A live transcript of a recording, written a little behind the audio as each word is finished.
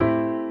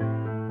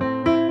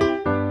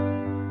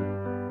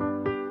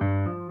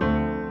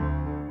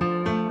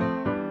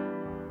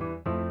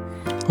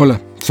Hola,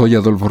 soy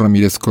Adolfo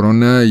Ramírez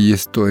Corona y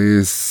esto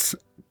es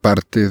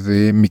parte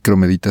de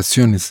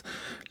Micromeditaciones,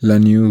 la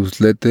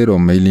newsletter o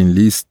mailing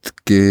list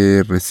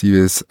que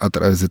recibes a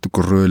través de tu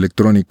correo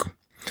electrónico.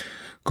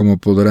 Como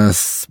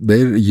podrás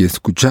ver y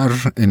escuchar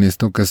en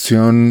esta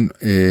ocasión,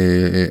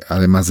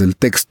 además del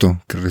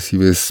texto que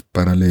recibes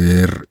para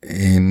leer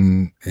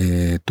en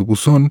tu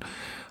buzón,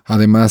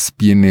 además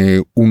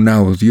viene un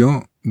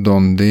audio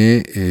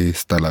donde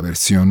está la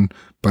versión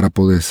para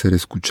poder ser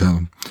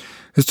escuchado.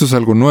 Esto es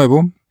algo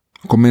nuevo.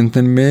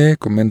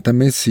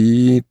 Coméntame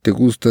si te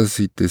gusta,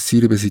 si te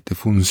sirve, si te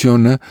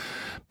funciona,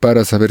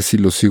 para saber si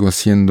lo sigo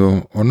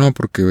haciendo o no,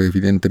 porque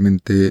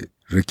evidentemente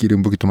requiere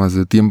un poquito más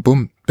de tiempo,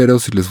 pero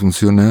si les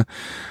funciona,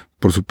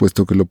 por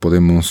supuesto que lo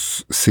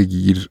podemos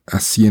seguir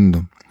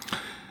haciendo.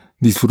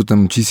 Disfruta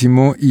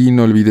muchísimo y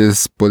no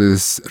olvides,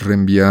 puedes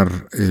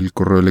reenviar el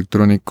correo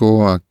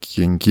electrónico a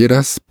quien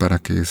quieras para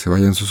que se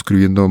vayan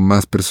suscribiendo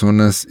más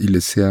personas y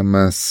les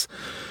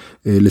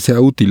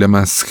sea útil a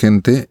más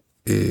gente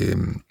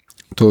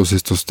todos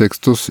estos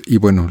textos. Y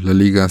bueno, la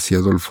liga hacia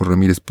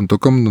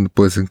adolforamirez.com, donde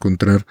puedes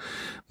encontrar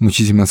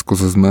muchísimas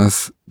cosas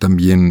más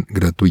también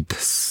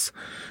gratuitas.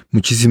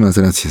 Muchísimas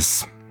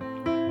gracias.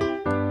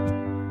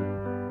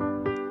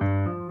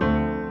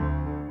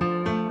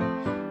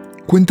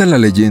 Cuenta la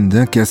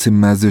leyenda que hace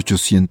más de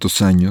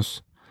 800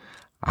 años,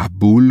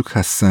 Abul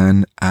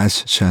Hassan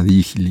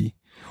Ash-Shadhili,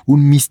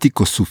 un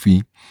místico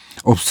sufí,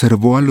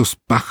 observó a los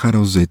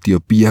pájaros de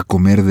Etiopía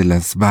comer de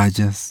las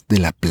bayas de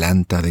la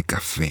planta de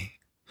café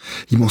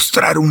y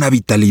mostrar una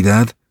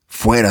vitalidad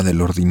fuera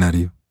del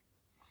ordinario.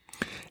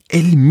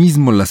 Él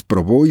mismo las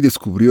probó y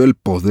descubrió el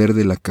poder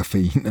de la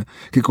cafeína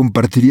que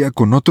compartiría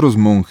con otros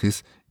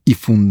monjes y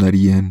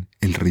fundarían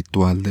el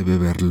ritual de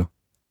beberlo.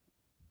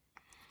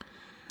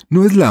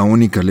 No es la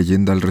única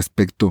leyenda al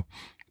respecto,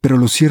 pero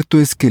lo cierto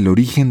es que el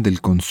origen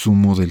del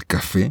consumo del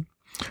café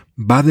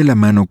va de la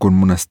mano con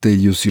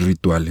monasterios y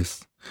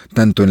rituales,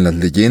 tanto en las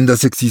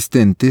leyendas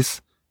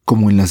existentes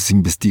como en las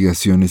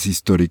investigaciones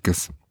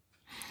históricas.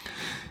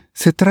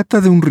 Se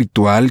trata de un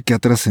ritual que ha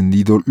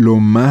trascendido lo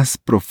más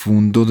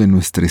profundo de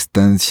nuestra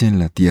estancia en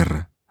la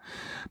Tierra,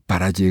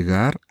 para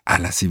llegar a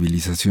la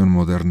civilización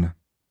moderna.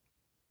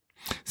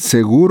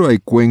 Seguro hay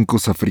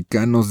cuencos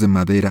africanos de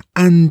madera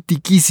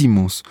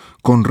antiquísimos,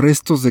 con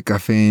restos de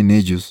café en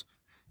ellos,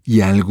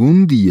 y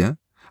algún día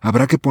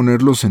habrá que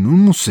ponerlos en un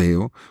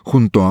museo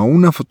junto a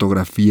una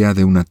fotografía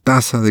de una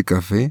taza de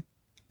café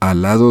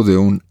al lado de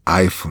un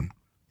iPhone.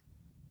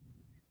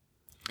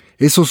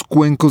 Esos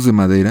cuencos de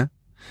madera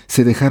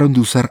se dejaron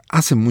de usar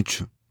hace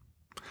mucho.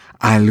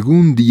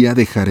 Algún día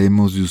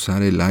dejaremos de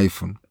usar el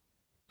iPhone.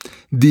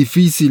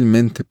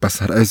 Difícilmente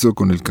pasará eso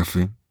con el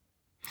café.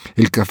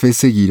 El café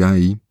seguirá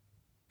ahí.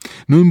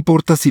 No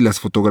importa si las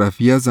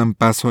fotografías dan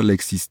paso a la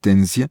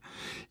existencia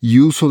y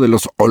uso de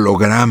los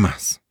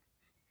hologramas.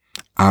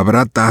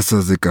 Habrá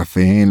tazas de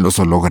café en los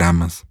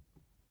hologramas.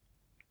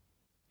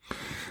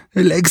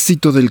 El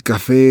éxito del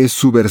café es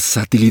su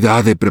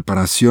versatilidad de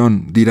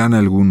preparación, dirán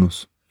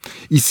algunos.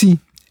 Y sí,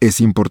 es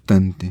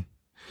importante.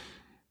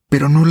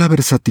 Pero no la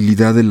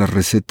versatilidad de las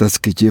recetas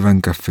que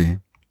llevan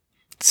café,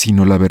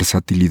 sino la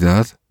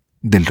versatilidad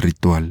del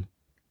ritual.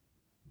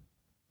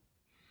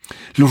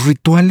 Los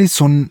rituales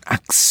son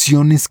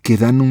acciones que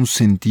dan un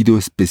sentido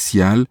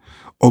especial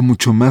o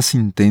mucho más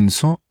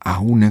intenso a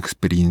una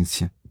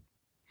experiencia.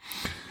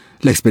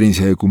 La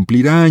experiencia de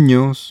cumplir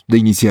años, de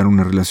iniciar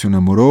una relación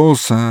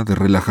amorosa, de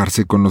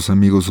relajarse con los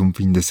amigos un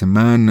fin de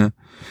semana,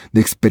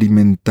 de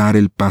experimentar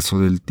el paso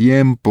del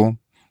tiempo,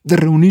 de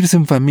reunirse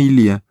en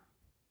familia.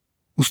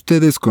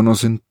 Ustedes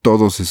conocen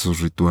todos esos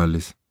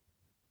rituales.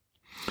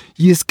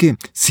 Y es que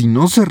si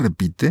no se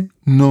repite,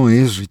 no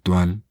es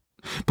ritual.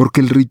 Porque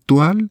el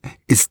ritual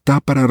está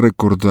para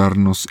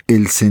recordarnos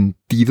el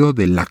sentido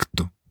del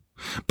acto,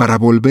 para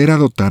volver a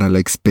dotar a la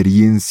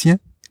experiencia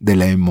de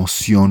la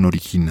emoción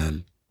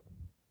original.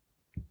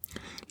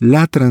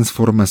 La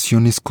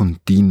transformación es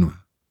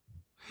continua,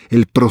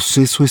 el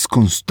proceso es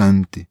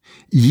constante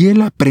y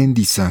el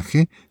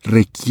aprendizaje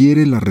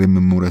requiere la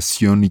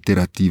rememoración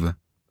iterativa.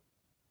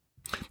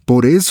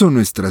 Por eso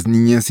nuestras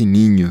niñas y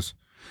niños,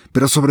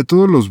 pero sobre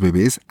todo los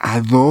bebés,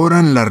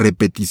 adoran la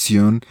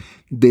repetición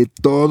de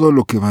todo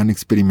lo que van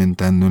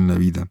experimentando en la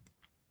vida.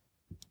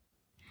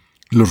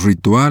 Los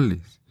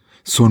rituales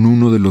son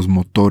uno de los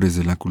motores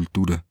de la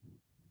cultura.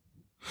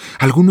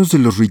 Algunos de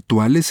los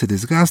rituales se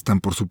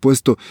desgastan, por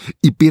supuesto,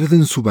 y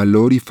pierden su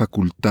valor y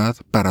facultad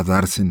para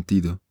dar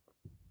sentido.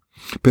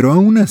 Pero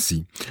aún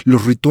así,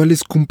 los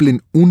rituales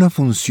cumplen una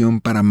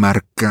función para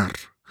marcar,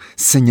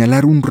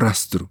 señalar un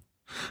rastro,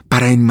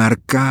 para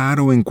enmarcar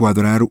o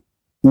encuadrar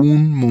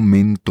un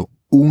momento,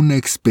 una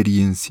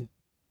experiencia.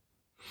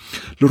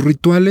 Los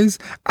rituales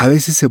a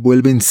veces se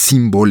vuelven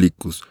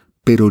simbólicos,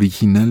 pero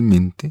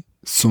originalmente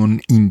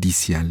son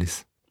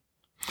indiciales.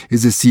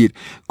 Es decir,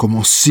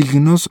 como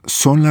signos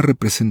son la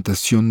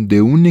representación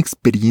de una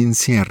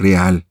experiencia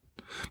real.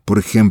 Por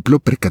ejemplo,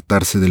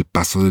 percatarse del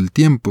paso del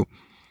tiempo.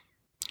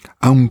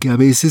 Aunque a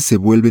veces se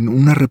vuelven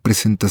una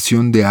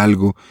representación de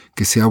algo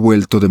que se ha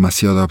vuelto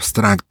demasiado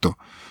abstracto,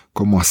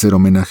 como hacer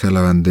homenaje a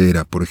la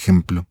bandera, por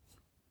ejemplo.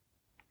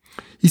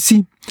 Y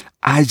sí,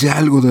 hay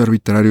algo de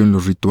arbitrario en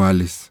los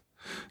rituales.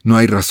 No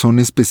hay razón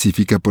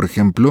específica, por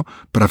ejemplo,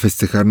 para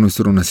festejar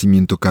nuestro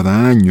nacimiento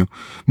cada año,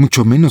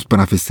 mucho menos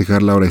para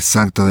festejar la hora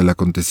exacta del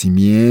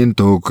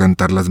acontecimiento o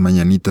cantar las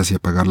mañanitas y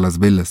apagar las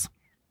velas.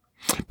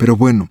 Pero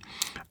bueno,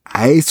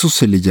 a eso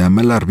se le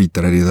llama la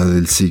arbitrariedad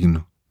del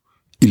signo.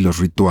 Y los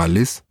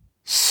rituales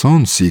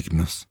son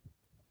signos.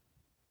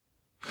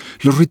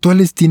 Los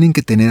rituales tienen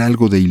que tener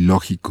algo de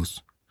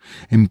ilógicos,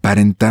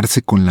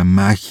 emparentarse con la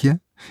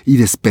magia y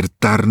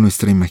despertar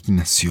nuestra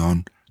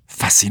imaginación,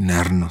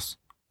 fascinarnos.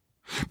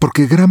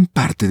 Porque gran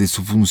parte de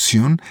su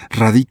función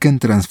radica en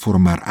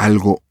transformar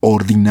algo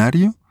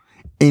ordinario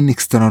en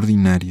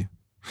extraordinario,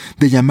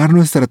 de llamar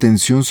nuestra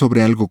atención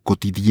sobre algo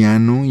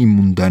cotidiano y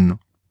mundano,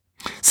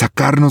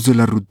 sacarnos de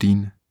la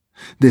rutina,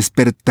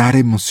 despertar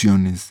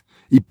emociones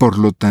y, por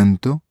lo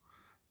tanto,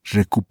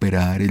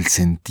 recuperar el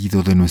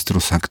sentido de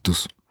nuestros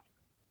actos.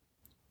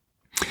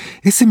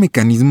 Ese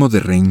mecanismo de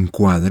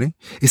reencuadre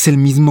es el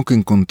mismo que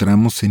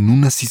encontramos en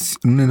una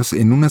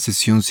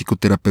sesión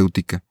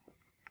psicoterapéutica,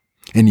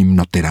 en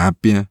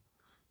hipnoterapia,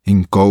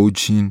 en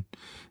coaching,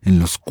 en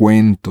los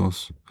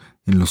cuentos,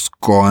 en los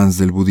koans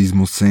del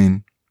budismo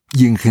zen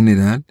y en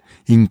general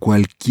en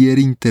cualquier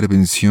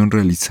intervención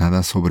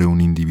realizada sobre un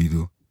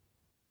individuo.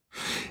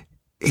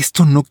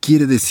 Esto no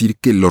quiere decir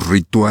que los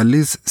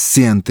rituales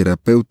sean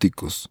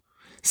terapéuticos,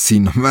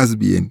 sino más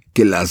bien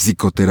que la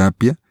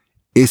psicoterapia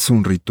es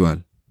un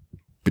ritual.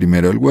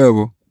 Primero el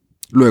huevo,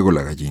 luego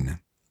la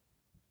gallina.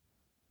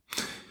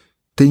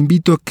 Te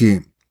invito a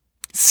que,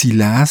 si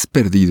la has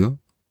perdido,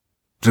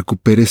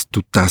 recuperes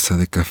tu taza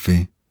de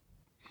café,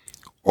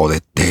 o de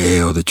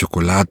té o de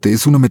chocolate,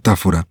 es una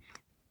metáfora.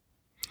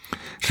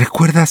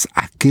 ¿Recuerdas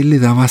a qué le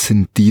daba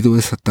sentido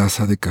esa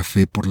taza de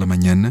café por la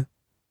mañana?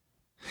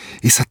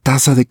 ¿Esa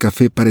taza de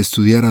café para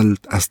estudiar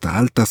hasta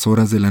altas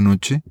horas de la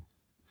noche?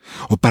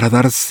 ¿O para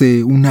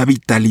darse una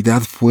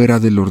vitalidad fuera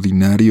del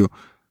ordinario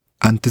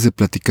antes de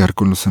platicar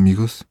con los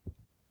amigos?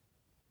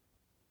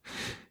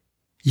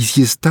 Y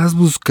si estás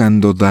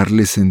buscando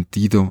darle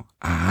sentido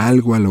a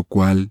algo a lo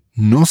cual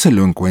no se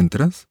lo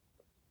encuentras,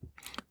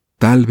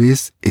 tal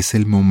vez es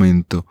el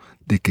momento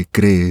de que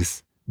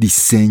crees,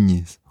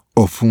 diseñes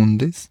o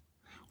fundes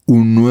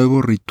un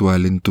nuevo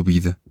ritual en tu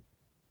vida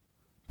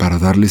para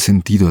darle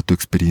sentido a tu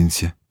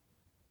experiencia.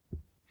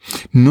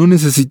 No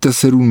necesitas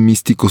ser un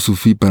místico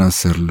sufí para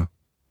hacerlo.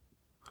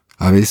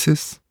 A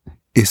veces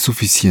es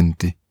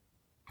suficiente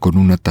con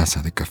una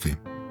taza de café.